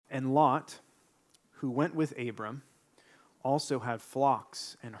And Lot, who went with Abram, also had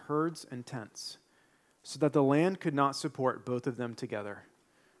flocks and herds and tents, so that the land could not support both of them together,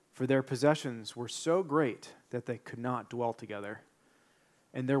 for their possessions were so great that they could not dwell together.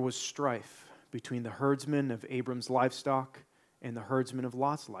 And there was strife between the herdsmen of Abram's livestock and the herdsmen of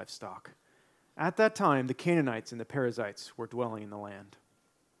Lot's livestock. At that time, the Canaanites and the Perizzites were dwelling in the land.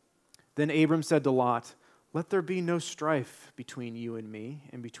 Then Abram said to Lot, "Let there be no strife between you and me,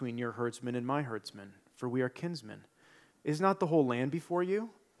 and between your herdsmen and my herdsmen, for we are kinsmen. Is not the whole land before you?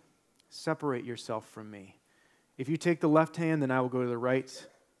 Separate yourself from me. If you take the left hand, then I will go to the right,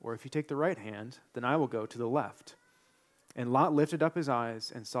 or if you take the right hand, then I will go to the left." And Lot lifted up his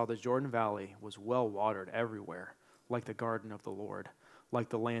eyes and saw the Jordan Valley was well watered everywhere, like the garden of the Lord, like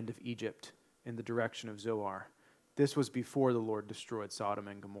the land of Egypt, in the direction of Zoar. This was before the Lord destroyed Sodom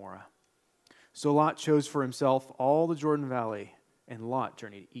and Gomorrah. So Lot chose for himself all the Jordan Valley, and Lot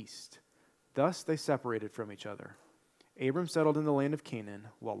journeyed east. Thus they separated from each other. Abram settled in the land of Canaan,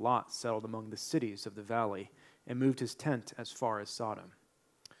 while Lot settled among the cities of the valley and moved his tent as far as Sodom.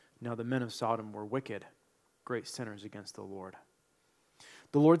 Now the men of Sodom were wicked, great sinners against the Lord.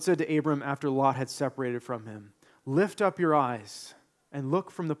 The Lord said to Abram after Lot had separated from him, "Lift up your eyes and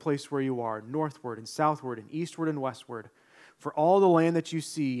look from the place where you are, northward and southward and eastward and westward. For all the land that you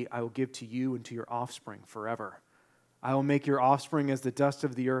see I will give to you and to your offspring forever. I will make your offspring as the dust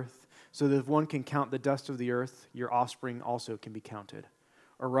of the earth, so that if one can count the dust of the earth, your offspring also can be counted.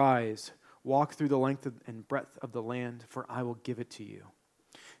 Arise, walk through the length and breadth of the land, for I will give it to you."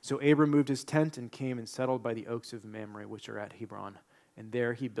 So Abram moved his tent and came and settled by the oaks of Mamre, which are at Hebron, and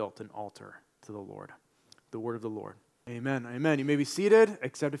there he built an altar to the Lord. The word of the Lord. Amen. Amen. You may be seated,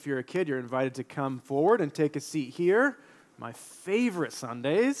 except if you're a kid, you're invited to come forward and take a seat here. My favorite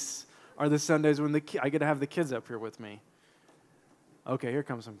Sundays are the Sundays when I get to have the kids up here with me. Okay, here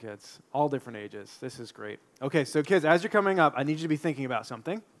come some kids, all different ages. This is great. Okay, so kids, as you're coming up, I need you to be thinking about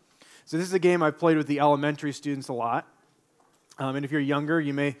something. So this is a game I've played with the elementary students a lot. And if you're younger,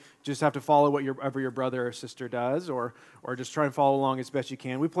 you may just have to follow whatever your brother or sister does, or just try and follow along as best you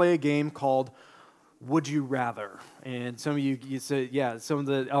can. We play a game called Would You Rather? And some of you say, yeah, some of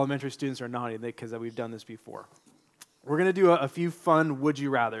the elementary students are nodding because we've done this before. We're going to do a few fun Would You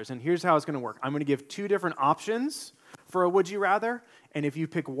Rathers, and here's how it's going to work. I'm going to give two different options for a Would You Rather, and if you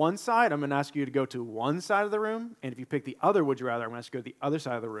pick one side, I'm going to ask you to go to one side of the room, and if you pick the other Would You Rather, I'm going to ask you to go to the other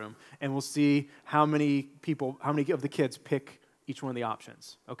side of the room, and we'll see how many of the kids pick each one of the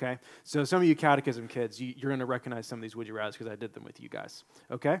options, okay? So some of you catechism kids, you're going to recognize some of these Would You Rathers because I did them with you guys,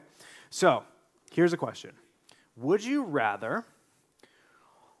 okay? So here's a question. Would you rather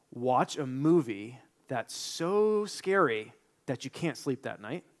watch a movie that's so scary that you can't sleep that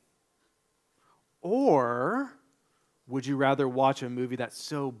night? Or would you rather watch a movie that's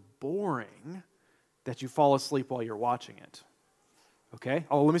so boring that you fall asleep while you're watching it? Okay?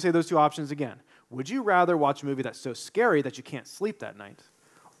 Oh, let me say those two options again. Would you rather watch a movie that's so scary that you can't sleep that night?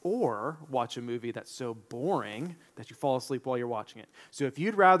 Or watch a movie that's so boring that you fall asleep while you're watching it? So if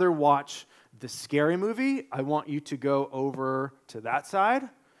you'd rather watch the scary movie, I want you to go over to that side.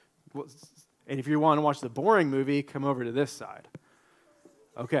 And if you want to watch the boring movie, come over to this side.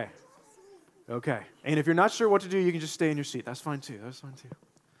 Okay. Okay. And if you're not sure what to do, you can just stay in your seat. That's fine too.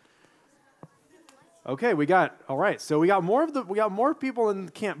 Okay, all right. So we got more people in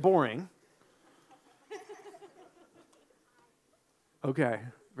camp boring. Okay,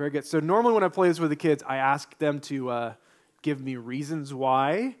 very good. So normally when I play this with the kids, I ask them to give me reasons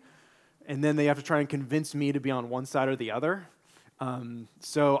why, and then they have to try and convince me to be on one side or the other.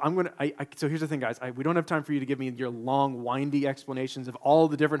 So here's the thing, guys. We don't have time for you to give me your long, windy explanations of all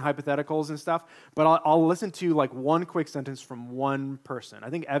the different hypotheticals and stuff, but I'll listen to like one quick sentence from one person. I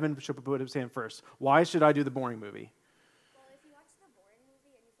think Evan should put his hand first. Why should I do the boring movie? Well, if you watch the boring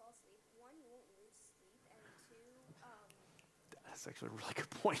movie and you fall asleep, one, you won't lose sleep, and two, That's actually a really good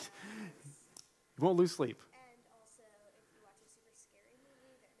point. You won't lose sleep. and also if you watch a super scary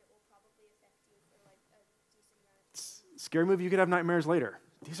movie, then it will probably affect you for like a decent amount of time. Scary movie, you could have nightmares later.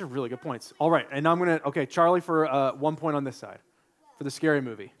 These are really good points. All right, and now Charlie for 1 point on this side for the scary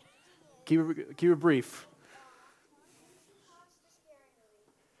movie. Keep it brief.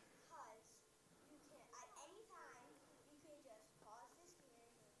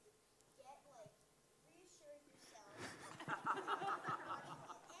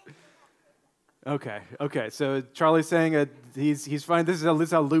 Okay. So Charlie's saying he's fine. This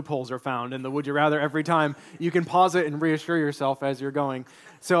is how loopholes are found in the Would You Rather. Every time you can pause it and reassure yourself as you're going.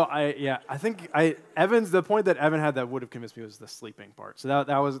 So the point that Evan had that would have convinced me was the sleeping part. So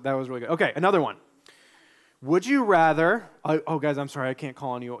that was really good. Okay, another one. Would you rather, oh guys, I'm sorry, I can't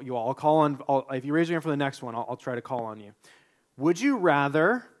call on you all. I'll call on, if you raise your hand for the next one, I'll try to call on you. Would you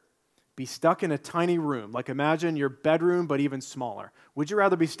rather be stuck in a tiny room, like imagine your bedroom, but even smaller? Would you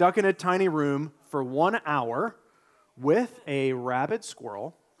rather be stuck in a tiny room for 1 hour with a rabid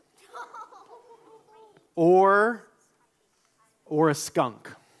squirrel or a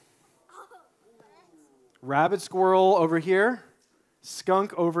skunk? Rabid squirrel over here,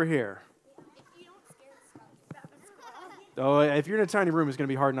 skunk over here. Oh, if you're in a tiny room, it's going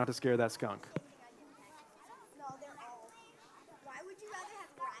to be hard not to scare that skunk. No, they're all. Why would you rather have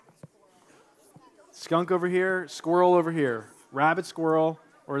rabbit squirrel? Skunk over here, squirrel over here. Rabbit, squirrel,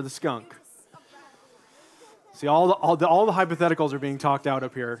 or the skunk. See, all the hypotheticals are being talked out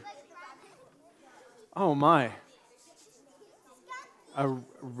up here. Oh my. A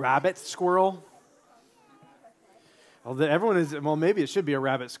rabbit squirrel? Well, maybe it should be a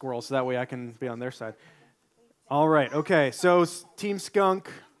rabbit squirrel, so that way I can be on their side. All right, okay, so Team Skunk.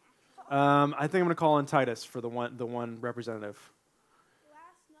 I think I'm going to call on Titus for the one representative.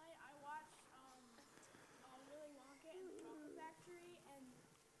 Last night I watched Willy Wonka and the Chocolate Factory, and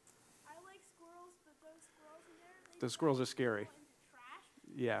I like squirrels, but those squirrels in there, they The squirrels are scary. fall into trash.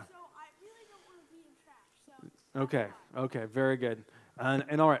 Yeah. So I really don't want to be in trash. So Okay, very good.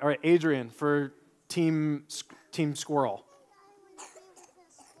 And all right, Adrian for Team Squirrel.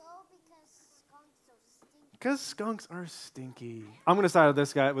 Because skunks are stinky. I'm going to side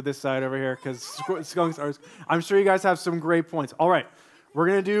with this side over here because skunks are. I'm sure you guys have some great points. All right, we're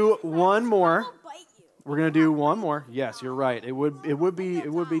going to do one more. We're going to do one more. Yes, you're right. It would be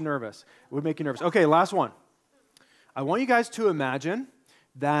nervous. It would make you nervous. Okay, last one. I want you guys to imagine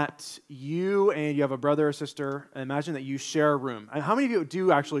that you have a brother or sister. And imagine that you share a room. And how many of you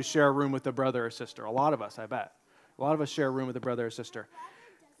do actually share a room with a brother or sister? A lot of us, I bet. A lot of us share a room with a brother or sister.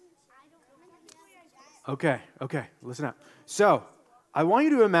 Okay, listen up. So, I want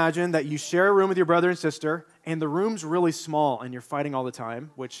you to imagine that you share a room with your brother and sister, and the room's really small, and you're fighting all the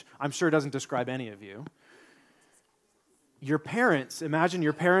time, which I'm sure doesn't describe any of you. Your parents, imagine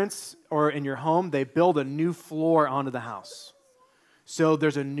your parents, or in your home, they build a new floor onto the house. So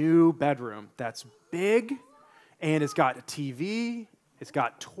there's a new bedroom that's big, and it's got a TV, it's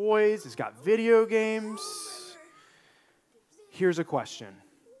got toys, it's got video games. Here's a question.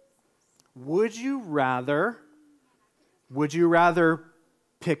 Would you rather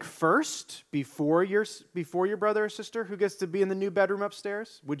pick first before your brother or sister who gets to be in the new bedroom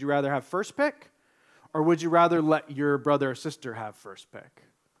upstairs? Would you rather have first pick? Or would you rather let your brother or sister have first pick?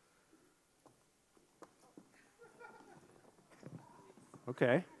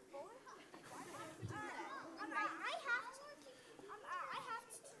 Okay.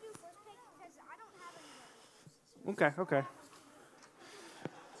 Okay.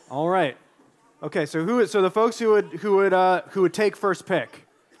 All right. Okay. So the folks who would take first pick?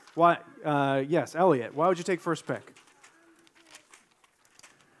 Why? Yes, Elliot. Why would you take first pick?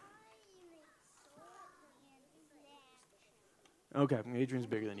 Okay, Adrian's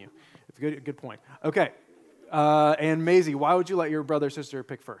bigger than you. Good point. Okay. And Maisie, why would you let your brother or sister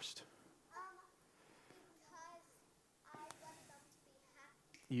pick first?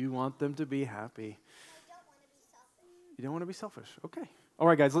 You want them to be happy. You don't want to be selfish. Okay. All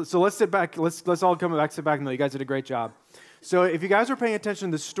right, guys. So let's sit back. Let's all sit back and know you guys did a great job. So if you guys are paying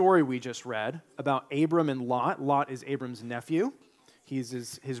attention to the story we just read about Abram and Lot, Lot is Abram's nephew. He's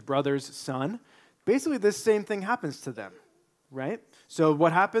his brother's son. Basically, this same thing happens to them, right? So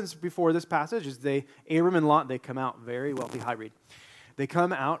what happens before this passage is Abram and Lot, they come out very wealthy. Hi, Reed. They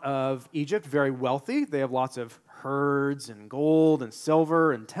come out of Egypt very wealthy. They have lots of herds and gold and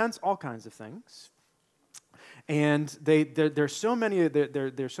silver and tents, all kinds of things. And there's so many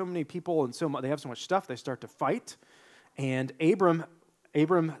people and they have so much stuff. They start to fight, and Abram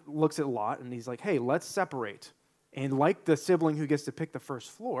looks at Lot and he's like, "Hey, let's separate." And like the sibling who gets to pick the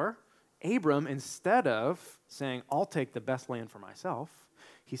first floor, Abram, instead of saying, "I'll take the best land for myself,"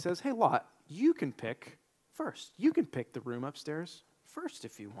 he says, "Hey, Lot, you can pick first. You can pick the room upstairs first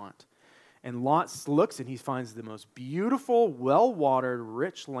if you want." And Lot looks and he finds the most beautiful, well-watered,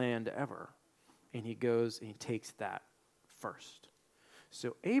 rich land ever. And he goes and he takes that first.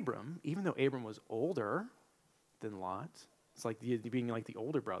 So Abram, even though Abram was older than Lot, it's like being like the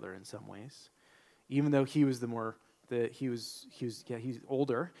older brother in some ways. Even though he was he's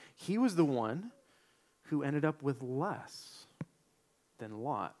older, he was the one who ended up with less than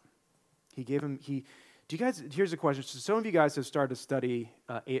Lot. Here's a question. So some of you guys have started to study,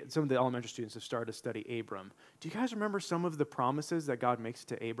 some of the elementary students have started to study Abram. Do you guys remember some of the promises that God makes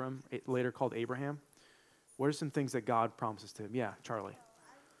to Abram, later called Abraham? What are some things that God promises to him? Yeah, Charlie.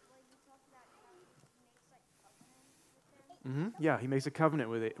 Yeah, he makes a covenant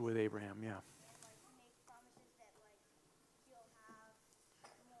with Abraham, yeah. and like make promises that like he'll have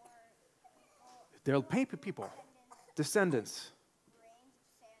more people, They'll pay people, descendants. grains of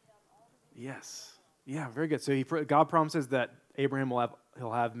sand on all the Yes. Yeah, very good. So God promises that Abraham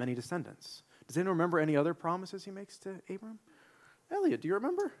he'll have many descendants. Does anyone remember any other promises he makes to Abraham? Elliot, do you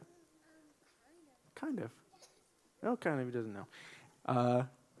remember? Kind of. No, kind of. He doesn't know.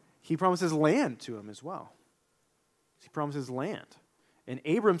 He promises land to him as well. He promises land. And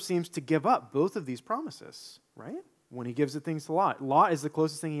Abram seems to give up both of these promises, right? When he gives the things to Lot. Lot is the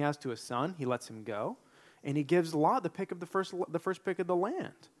closest thing he has to a son. He lets him go. And he gives Lot the pick of the first pick of the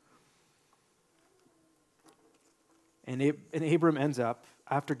land. And Abram ends up,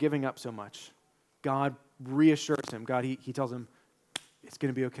 after giving up so much, God reassures him. God, he tells him, it's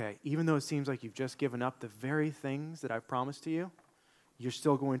going to be okay. Even though it seems like you've just given up the very things that I've promised to you, you're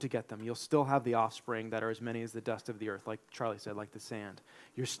still going to get them. You'll still have the offspring that are as many as the dust of the earth, like Charlie said, like the sand.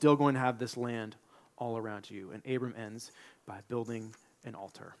 You're still going to have this land all around you. And Abram ends by building an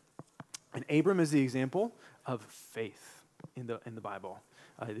altar. And Abram is the example of faith in the Bible.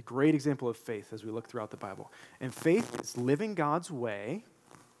 The great example of faith as we look throughout the Bible. And faith is living God's way.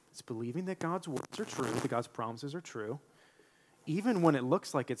 It's believing that God's words are true, that God's promises are true, even when it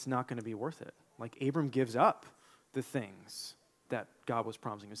looks like it's not going to be worth it. Like Abram gives up the things that God was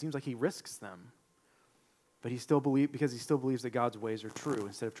promising. It seems like he risks them. But he still believes that God's ways are true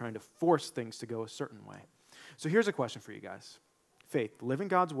instead of trying to force things to go a certain way. So here's a question for you guys. Faith, living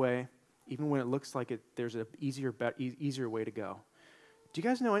God's way, even when it looks like there's an easier way to go. Do you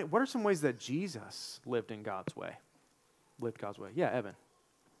guys know what are some ways that Jesus lived God's way? Yeah, Evan.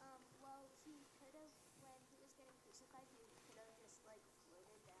 Well, he could have, when he was getting crucified, he could have just like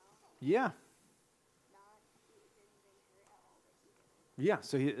floated down. Yeah. It didn't even hurt at all, but he didn't. Yeah,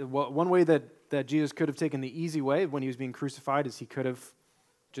 so one way that Jesus could have taken the easy way when he was being crucified is he could have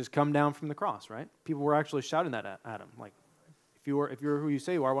just come down from the cross, right? People were actually shouting that at him, like, if you're who you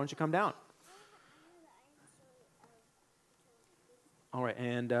say you are, why don't you come down? All right,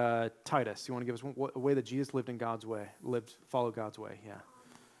 and Titus, you want to give us a way that Jesus lived in God's way, followed God's way? Yeah.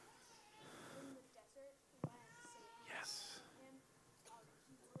 In the desert, when Satan Yes. him,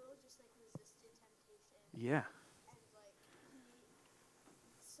 he literally just like resisted temptation. Yeah. And like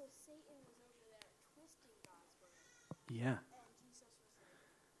so Satan was over there twisting God's word, Yeah. and Jesus was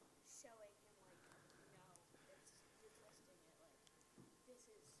like showing him like, no, you're twisting it. Like this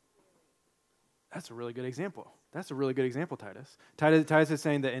is really. That's a really good example. Titus. Titus is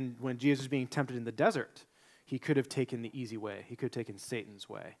saying that when Jesus was being tempted in the desert, he could have taken the easy way. He could have taken Satan's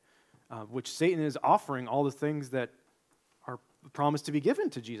way, which Satan is offering all the things that are promised to be given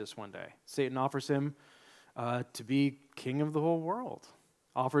to Jesus one day. Satan offers him to be king of the whole world.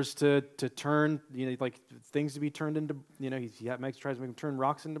 Offers to turn, like things to be turned into, he tries to make him turn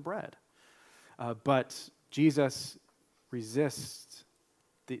rocks into bread. But Jesus resists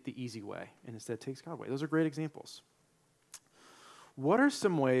the easy way and instead takes God's way. Those are great examples. What are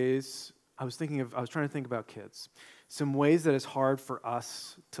some ways, I was trying to think about kids, some ways that it's hard for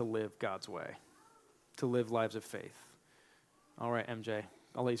us to live God's way, to live lives of faith? All right, MJ,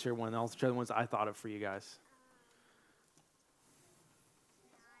 I'll let you share one, and I'll share the ones I thought of for you guys.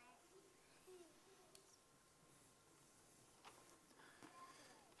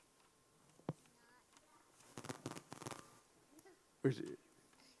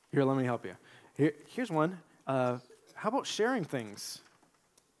 Here, let me help you. Here's one. How about sharing things?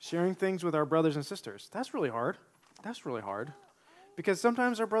 Sharing things with our brothers and sisters. That's really hard. Because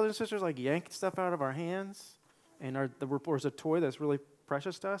sometimes our brothers and sisters like yank stuff out of our hands, and there's a toy that's really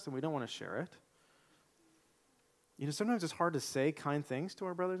precious to us, and we don't want to share it. Sometimes it's hard to say kind things to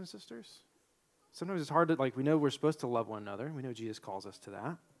our brothers and sisters. Sometimes it's hard to, we know we're supposed to love one another. We know Jesus calls us to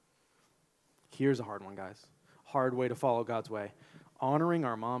that. Here's a hard one, guys. Hard way to follow God's way. Honoring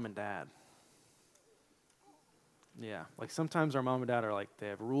our mom and dad. Yeah, sometimes our mom and dad are they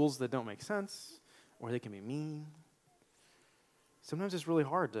have rules that don't make sense, or they can be mean. Sometimes it's really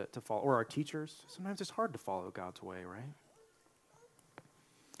hard to follow, or our teachers. Sometimes it's hard to follow God's way, right?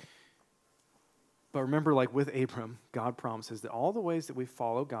 But remember, with Abram, God promises that all the ways that we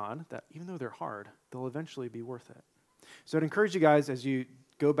follow God, that even though they're hard, they'll eventually be worth it. So I'd encourage you guys, as you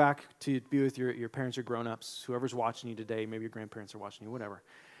go back to be with your parents or grown-ups, whoever's watching you today, maybe your grandparents are watching you, whatever.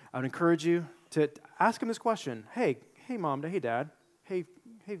 I would encourage you to ask them this question. Hey mom, hey dad, hey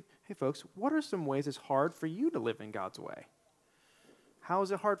folks, what are some ways it's hard for you to live in God's way? How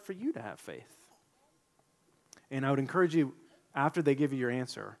is it hard for you to have faith? And I would encourage you, after they give you your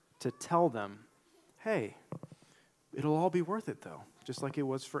answer, to tell them, hey, it'll all be worth it though, just like it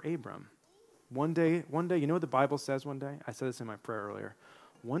was for Abram. One day, you know what the Bible says one day? I said this in my prayer earlier.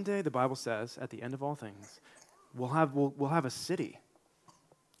 One day, the Bible says, at the end of all things, we'll have a city.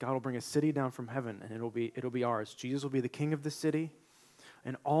 God will bring a city down from heaven, and it'll be ours. Jesus will be the king of the city,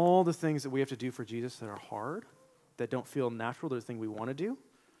 and all the things that we have to do for Jesus that are hard, that don't feel natural, the thing we want to do,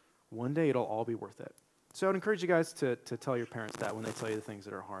 one day it'll all be worth it. So I'd encourage you guys to tell your parents that when they tell you the things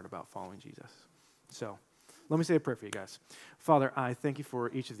that are hard about following Jesus. So let me say a prayer for you guys. Father, I thank you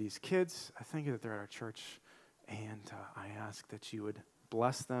for each of these kids. I thank you that they're at our church, and I ask that you would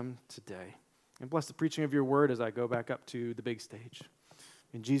bless them today and bless the preaching of your word as I go back up to the big stage.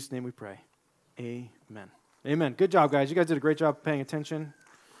 In Jesus' name we pray. Amen. Amen. Good job, guys. You guys did a great job paying attention.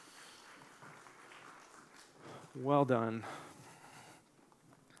 Well done.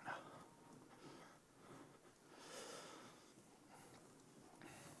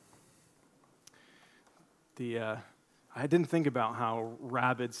 I didn't think about how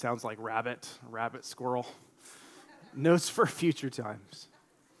rabid sounds like rabbit, squirrel. Notes for future times.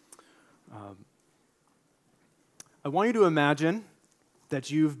 I want you to imagine that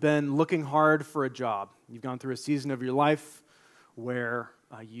you've been looking hard for a job. You've gone through a season of your life where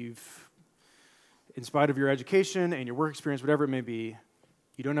you've, in spite of your education and your work experience, whatever it may be,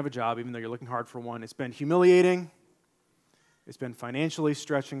 you don't have a job even though you're looking hard for one. It's been humiliating. It's been financially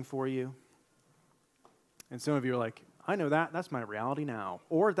stretching for you. And some of you are like, I know that. That's my reality now.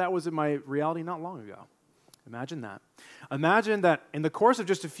 Or that was my reality not long ago. Imagine that. Imagine that in the course of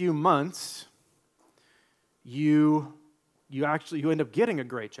just a few months, you end up getting a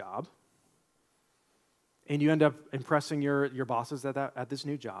great job, and you end up impressing your bosses at this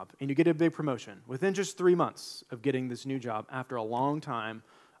new job, and you get a big promotion within just 3 months of getting this new job after a long time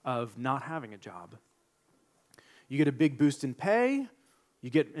of not having a job. You get a big boost in pay. You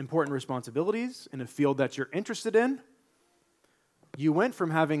get important responsibilities in a field that you're interested in. You went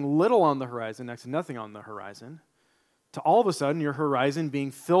from having little on the horizon, next to nothing on the horizon, to all of a sudden your horizon being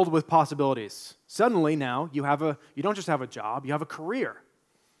filled with possibilities. Suddenly now you don't just have a job, you have a career.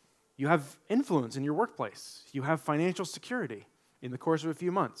 You have influence in your workplace. You have financial security. In the course of a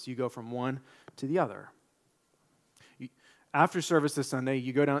few months, you go from one to the other. After service this Sunday,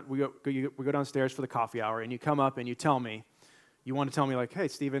 we go downstairs for the coffee hour, and you come up and you want to tell me like, hey,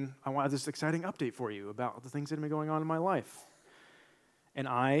 Stephen, I want this exciting update for you about the things that have been going on in my life. And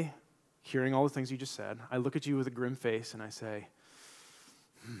I, hearing all the things you just said, I look at you with a grim face and I say,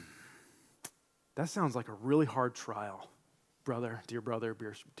 that sounds like a really hard trial. Brother,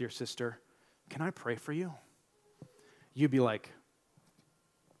 dear sister, can I pray for you? You'd be like,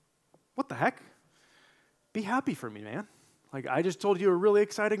 what the heck? Be happy for me, man. Like, I just told you a really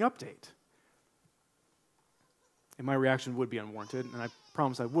exciting update. And my reaction would be unwarranted, and I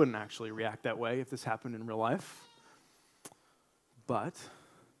promise I wouldn't actually react that way if this happened in real life. But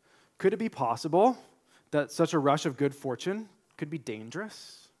could it be possible that such a rush of good fortune could be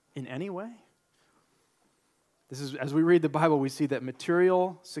dangerous in any way? As we read the Bible, we see that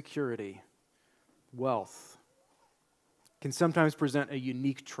material security, wealth, can sometimes present a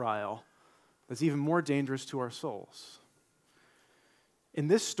unique trial that's even more dangerous to our souls. In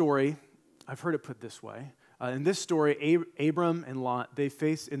this story, I've heard it put this way. In this story, Abram and Lot, they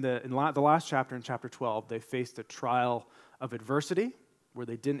face, in the last chapter, in chapter 12, they faced a trial of adversity where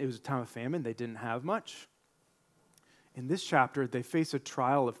it was a time of famine, they didn't have much. In this chapter, they face a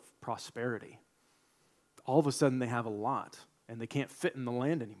trial of prosperity. All of a sudden, they have a lot, and they can't fit in the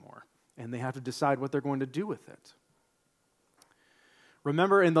land anymore, and they have to decide what they're going to do with it.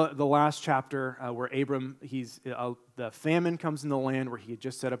 Remember in the last chapter where Abram, the famine comes in the land where he had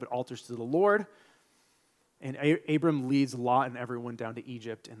just set up altars to the Lord, and Abram leads Lot and everyone down to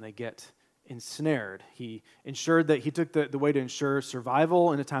Egypt, and they get ensnared. He took the way to ensure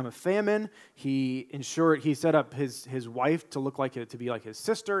survival in a time of famine. He set up his wife to be like his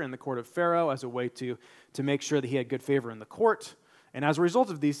sister in the court of Pharaoh as a way to make sure that he had good favor in the court. And as a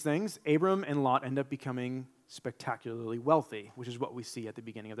result of these things, Abram and Lot end up becoming spectacularly wealthy, which is what we see at the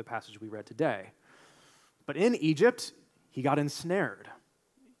beginning of the passage we read today. But in Egypt, he got ensnared.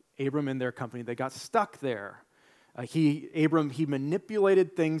 Abram and their company, they got stuck there. He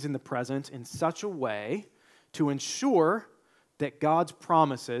manipulated things in the present in such a way to ensure that God's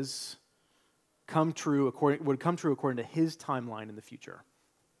promises would come true according to his timeline in the future.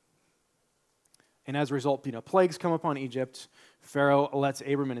 And as a result, plagues come upon Egypt. Pharaoh lets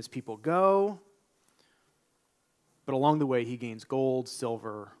Abram and his people go. But along the way, he gains gold,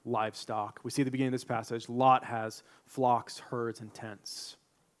 silver, livestock. We see at the beginning of this passage, Lot has flocks, herds, and tents.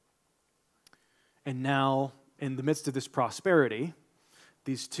 And now, in the midst of this prosperity,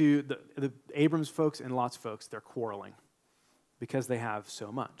 these two, the Abram's folks and Lot's folks, they're quarreling. because they have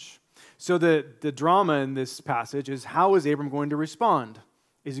so much. So the drama in this passage is, how is Abram going to respond?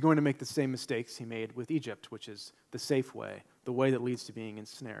 Is he going to make the same mistakes he made with Egypt, which is the safe way, the way that leads to being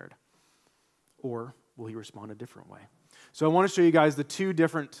ensnared? Or will he respond a different way? So I want to show you guys the two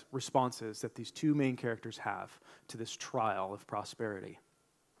different responses that these two main characters have to this trial of prosperity.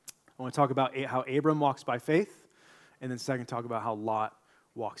 I want to talk about how Abram walks by faith, and then second, talk about how Lot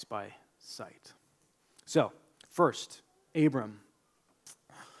walks by sight. So, first, Abram.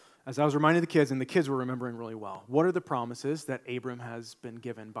 As I was reminding the kids, and the kids were remembering really well, what are the promises that Abram has been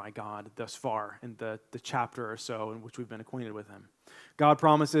given by God thus far in the chapter or so in which we've been acquainted with him? God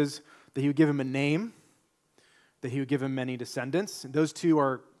promises that he would give him a name, that he would give him many descendants. And those two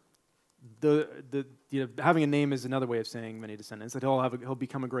are, having a name is another way of saying many descendants, that he'll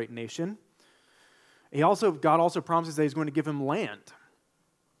become a great nation. God also promises that he's going to give him land.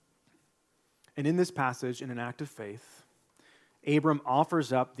 And in this passage, in an act of faith, Abram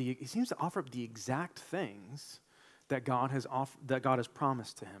seems to offer up the exact things that God has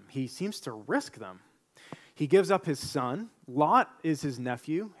promised to him. He seems to risk them. He gives up his son. Lot is his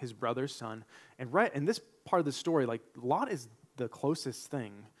nephew, his brother's son. And right in this part of the story, like, Lot is the closest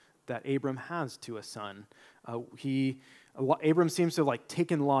thing that Abram has to a son. Abram seems to have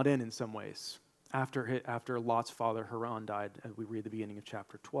taken Lot in some ways after Lot's father Haran died, as we read the beginning of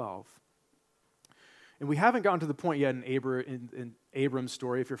chapter 12. And we haven't gotten to the point yet in Abram's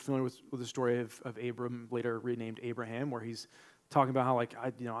story, if you're familiar with the story of Abram, later renamed Abraham, where he's talking about how,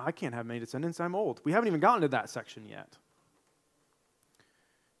 I can't have many descendants, I'm old. We haven't even gotten to that section yet.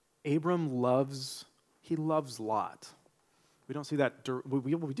 Abram loves Lot. We don't see that,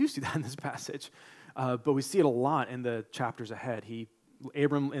 we do see that in this passage, but we see it a lot in the chapters ahead.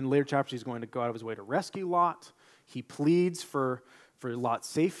 Abram, in later chapters, he's going to go out of his way to rescue Lot. He pleads for Lot's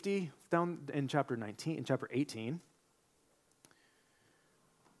safety down in chapter 18.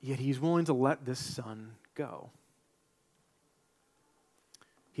 Yet he's willing to let this son go.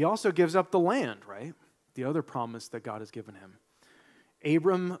 He also gives up the land, right? The other promise that God has given him.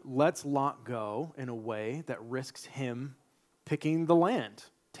 Abram lets Lot go in a way that risks him picking the land,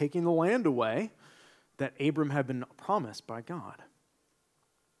 taking the land away that Abram had been promised by God.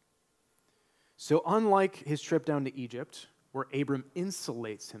 So unlike his trip down to Egypt, where Abram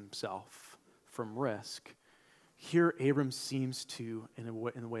insulates himself from risk, here Abram seems to, in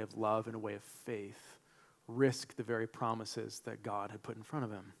the way of love, in a way of faith, risk the very promises that God had put in front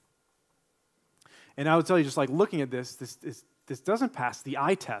of him. And I would tell you, just looking at this doesn't pass the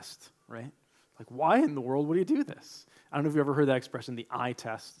eye test, right? Why in the world would he do this? I don't know if you've ever heard that expression, the eye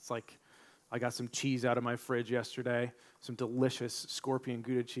test. It's like, I got some cheese out of my fridge yesterday, some delicious Scorpion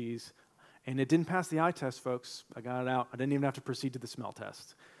Gouda cheese, and it didn't pass the eye test, folks. I got it out. I didn't even have to proceed to the smell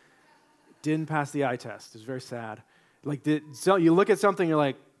test. Didn't pass the eye test. It was very sad. So you look at something, you're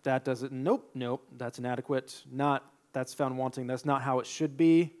like, that doesn't, nope, that's inadequate. That's found wanting. That's not how it should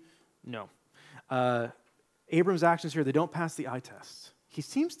be. No. Abram's actions here, they don't pass the eye test. He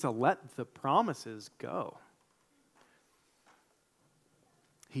seems to let the promises go.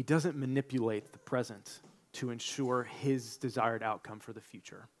 He doesn't manipulate the present to ensure his desired outcome for the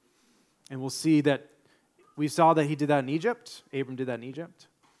future. And we'll see that we saw that he did that in Egypt. Abram did that in Egypt.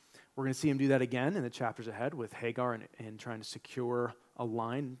 We're going to see him do that again in the chapters ahead with Hagar and trying to secure a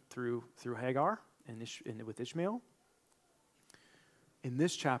line through Hagar and with Ishmael. In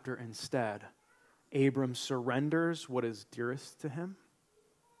this chapter, instead, Abram surrenders what is dearest to him,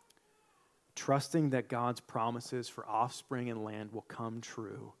 trusting that God's promises for offspring and land will come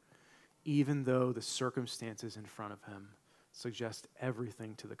true, even though the circumstances in front of him suggest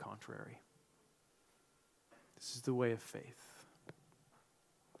everything to the contrary. This is the way of faith.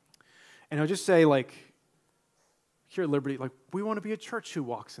 And I'll just say, here at Liberty, we want to be a church who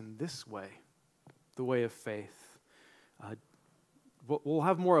walks in this way, the way of faith. We'll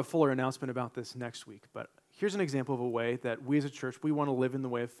have a fuller announcement about this next week, but here's an example of a way that we as a church, we want to live in the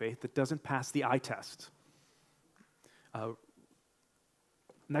way of faith that doesn't pass the eye test.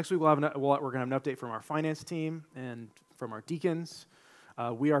 Next week, we're going to have an update from our finance team and from our deacons.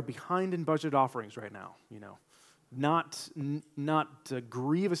 We are behind in budget offerings right now, Not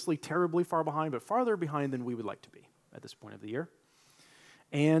grievously, terribly far behind, but farther behind than we would like to be at this point of the year.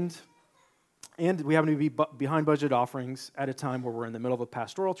 And we happen to be behind budget offerings at a time where we're in the middle of a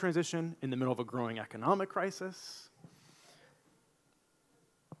pastoral transition, in the middle of a growing economic crisis.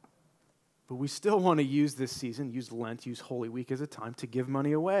 But we still want to use this season, use Lent, use Holy Week as a time to give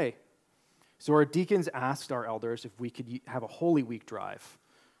money away. So our deacons asked our elders if we could have a Holy Week drive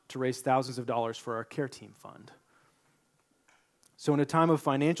to raise thousands of dollars for our care team fund. So in a time of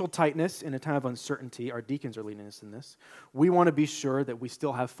financial tightness, in a time of uncertainty, our deacons are leading us in this, we want to be sure that we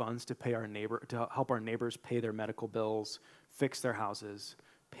still have funds to to help our neighbors pay their medical bills, fix their houses,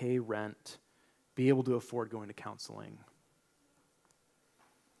 pay rent, be able to afford going to counseling.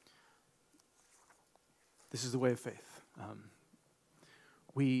 This is the way of faith.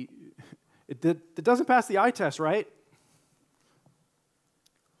 It doesn't pass the eye test, right?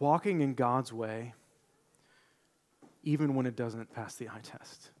 Walking in God's way, even when it doesn't pass the eye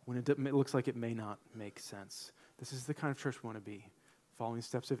test, when it looks like it may not make sense. This is the kind of church we want to be, following the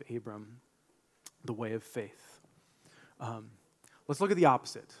steps of Abram, the way of faith. Let's look at the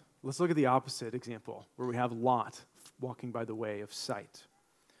opposite. Let's look at the opposite example, where we have Lot walking by the way of sight.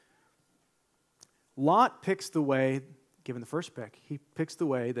 Lot picks the way, given the first pick, he picks the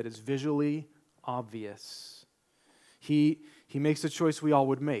way that is visually obvious. He makes the choice we all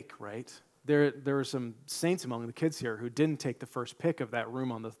would make, right? There are some saints among the kids here who didn't take the first pick of that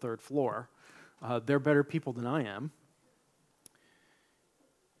room on the third floor. They're better people than I am.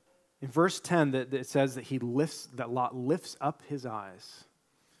 In verse 10, it says that Lot lifts up his eyes,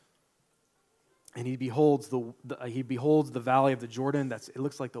 and he beholds the valley of the Jordan. It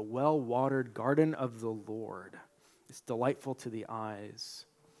looks like the well-watered garden of the Lord. It's delightful to the eyes.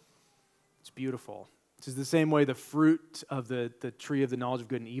 It's beautiful. This is the same way the fruit of the tree of the knowledge of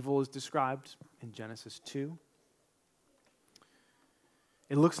good and evil is described in Genesis 2.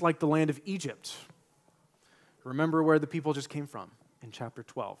 It looks like the land of Egypt. Remember where the people just came from in chapter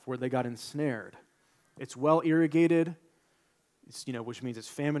 12, where they got ensnared. It's well irrigated, which means it's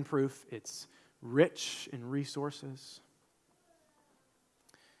famine-proof. It's rich in resources.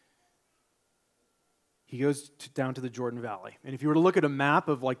 He goes down to the Jordan Valley. And if you were to look at a map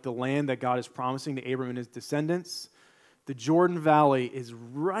of like the land that God is promising to Abram and his descendants, the Jordan Valley is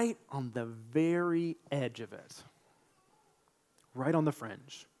right on the very edge of it, right on the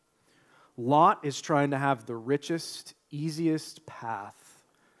fringe. Lot is trying to have the richest, easiest path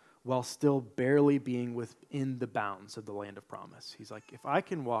while still barely being within the bounds of the land of promise. He's like, if I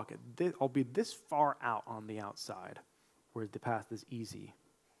can walk it, I'll be this far out on the outside where the path is easy.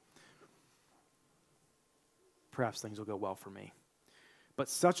 Perhaps things will go well for me. But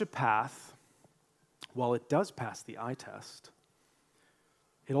such a path, while it does pass the eye test,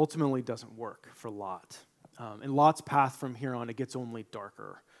 it ultimately doesn't work for Lot. In Lot's path from here on, it gets only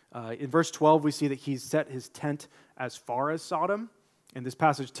darker. In verse 12, we see that he's set his tent as far as Sodom, and this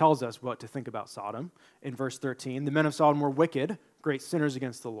passage tells us what to think about Sodom. In verse 13, the men of Sodom were wicked, great sinners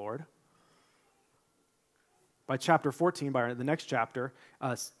against the Lord. By chapter 14, by the next chapter,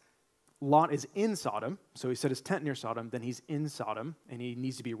 Lot is in Sodom, so he set his tent near Sodom, then he's in Sodom, and he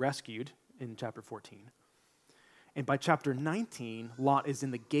needs to be rescued in chapter 14. And by chapter 19, Lot is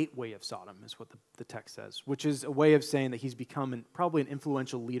in the gateway of Sodom, is what the text says, which is a way of saying that he's become probably an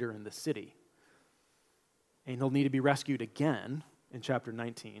influential leader in the city. And he'll need to be rescued again in chapter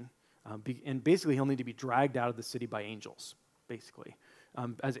 19, and basically he'll need to be dragged out of the city by angels, basically,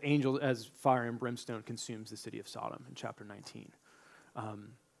 as fire and brimstone consumes the city of Sodom in chapter 19.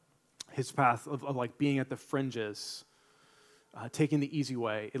 His path of like being at the fringes, taking the easy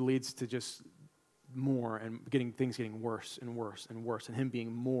way, it leads to just more and things getting worse and worse and worse, and him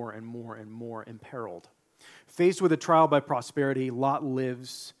being more and more and more imperiled. Faced with a trial by prosperity, Lot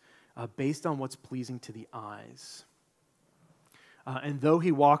lives based on what's pleasing to the eyes. And though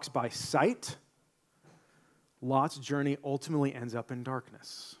he walks by sight, Lot's journey ultimately ends up in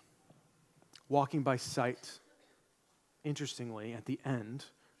darkness. Walking by sight, interestingly, at the end,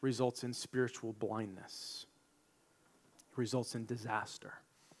 results in spiritual blindness. It results in disaster.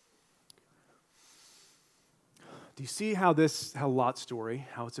 Do you see how Lot's story,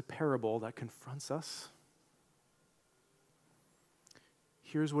 how it's a parable that confronts us?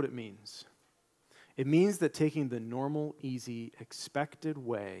 Here's what it means. It means that taking the normal, easy, expected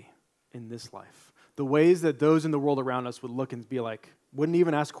way in this life, the ways that those in the world around us would look and be like, wouldn't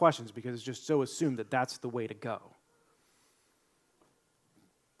even ask questions because it's just so assumed that that's the way to go.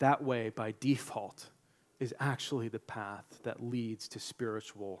 That way, by default, is actually the path that leads to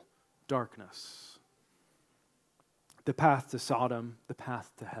spiritual darkness. The path to Sodom, the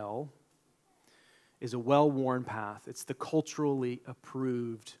path to hell, is a well-worn path. It's the culturally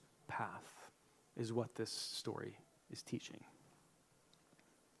approved path, is what this story is teaching.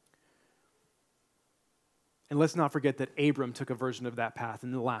 And let's not forget that Abram took a version of that path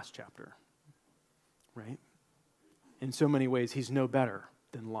in the last chapter, right? In so many ways, he's no better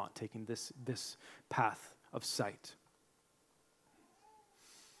than Lot taking this path of sight.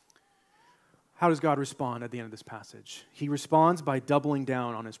 How does God respond at the end of this passage? He responds by doubling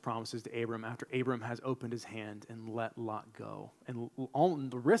down on his promises to Abram after Abram has opened his hand and let Lot go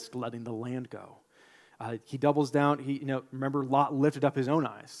and risked letting the land go. He doubles down. Remember, Lot lifted up his own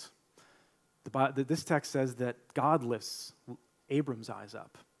eyes. This text says that God lifts Abram's eyes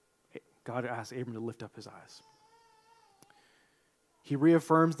up. God asks Abram to lift up his eyes. He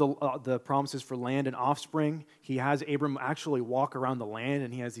reaffirms the promises for land and offspring. He has Abram actually walk around the land,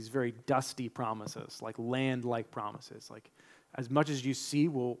 and he has these very dusty promises, like land-like promises. Like, as much as you see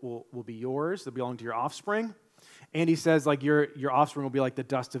will be yours, they'll belong to your offspring. And he says, like, your offspring will be like the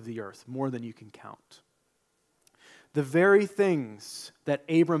dust of the earth, more than you can count. The very things that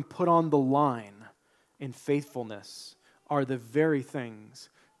Abram put on the line in faithfulness are the very things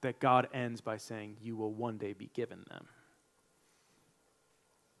that God ends by saying, you will one day be given them.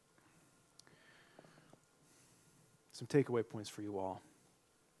 Some takeaway points for you all.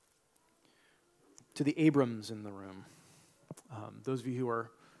 To the Abrams in the room, those of you who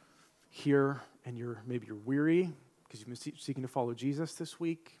are here and maybe you're weary because you've been seeking to follow Jesus this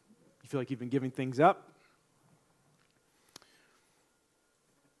week, you feel like you've been giving things up.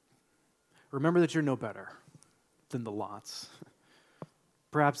 Remember that you're no better than the Lots.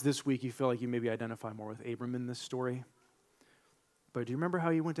 Perhaps this week you feel like you maybe identify more with Abram in this story. But do you remember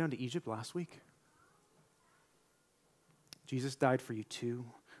how you went down to Egypt last week? Jesus died for you too.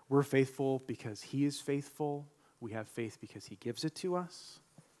 We're faithful because he is faithful. We have faith because he gives it to us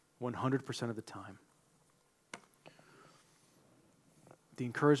 100% of the time. The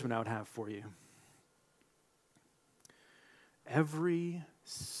encouragement I would have for you. Every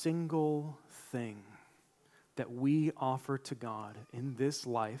single thing that we offer to God in this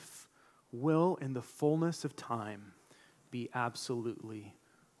life will, in the fullness of time, be absolutely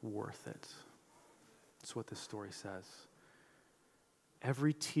worth it. That's what this story says.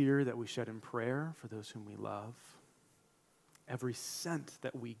 Every tear that we shed in prayer for those whom we love, every cent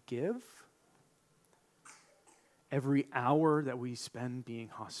that we give, every hour that we spend being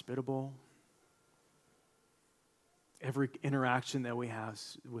hospitable, every interaction that we have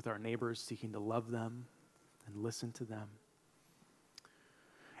with our neighbors seeking to love them and listen to them,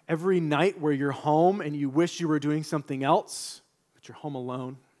 every night where you're home and you wish you were doing something else, but you're home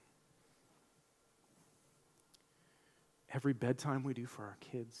alone, every bedtime we do for our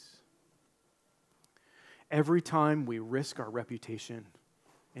kids, every time we risk our reputation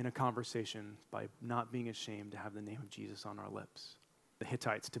in a conversation by not being ashamed to have the name of Jesus on our lips. The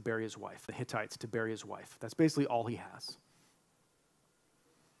Hittites to bury his wife. The Hittites to bury his wife. That's basically all he has.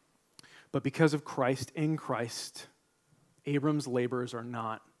 But because of Christ, in Christ, Abram's labors are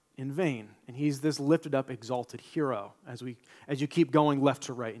not in vain. And he's this lifted up, exalted hero as you keep going left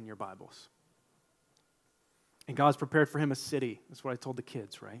to right in your Bibles. And God's prepared for him a city. That's what I told the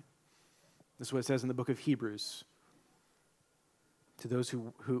kids, right? That's what it says in the book of Hebrews. To those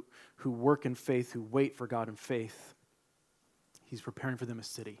who work in faith, who wait for God in faith, he's preparing for them a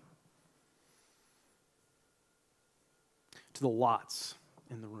city. To the Lots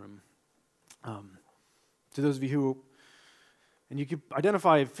in the room. To those of you who, and you could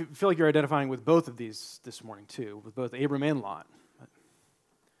feel like you're identifying with both of these this morning too, with both Abram and Lot.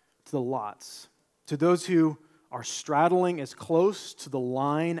 To the Lots. To those who are straddling as close to the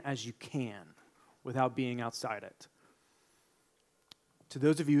line as you can without being outside it. To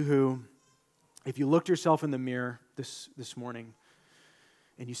those of you who, if you looked yourself in the mirror this morning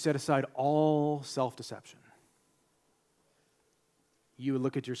and you set aside all self-deception, you would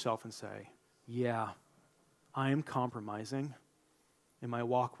look at yourself and say, yeah, I am compromising in my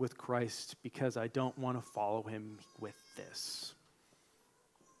walk with Christ because I don't want to follow him with this.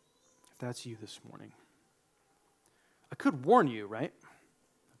 If that's you this morning, I could warn you, right?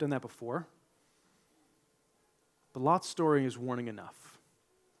 I've done that before. But Lot's story is warning enough.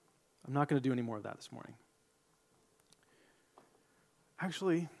 I'm not going to do any more of that this morning.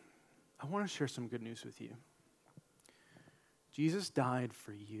 Actually, I want to share some good news with you. Jesus died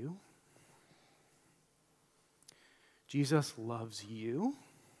for you. Jesus loves you.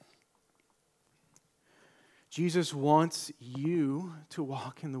 Jesus wants you to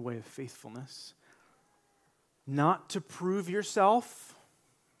walk in the way of faithfulness. Not to prove yourself,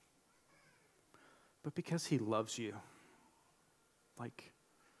 but because he loves you. Like,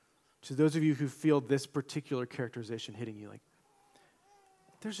 to those of you who feel this particular characterization hitting you, like,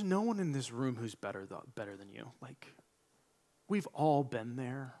 there's no one in this room who's better than you. Like, we've all been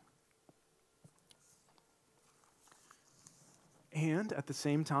there. And at the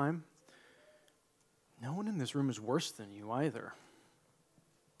same time, no one in this room is worse than you either.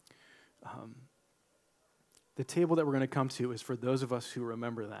 The table that we're going to come to is for those of us who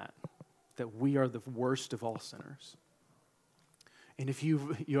remember that. that we are the worst of all sinners. And if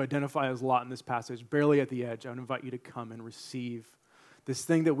you identify as Lot in this passage, barely at the edge, I would invite you to come and receive this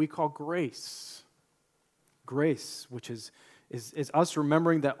thing that we call grace. Grace, which is us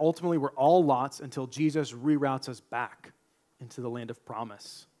remembering that ultimately we're all Lots until Jesus reroutes us back into the land of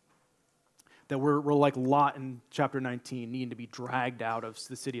promise. That we're like Lot in chapter 19, needing to be dragged out of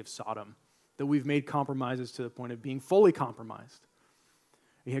the city of Sodom. That we've made compromises to the point of being fully compromised.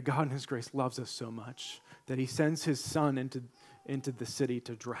 And yet God in his grace loves us so much that he sends his son into the city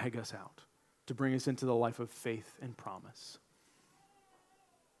to drag us out, to bring us into the life of faith and promise.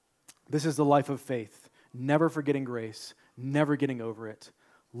 This is the life of faith, never forgetting grace, never getting over it,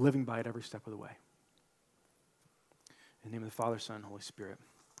 living by it every step of the way. In the name of the Father, Son, and Holy Spirit,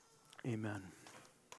 amen.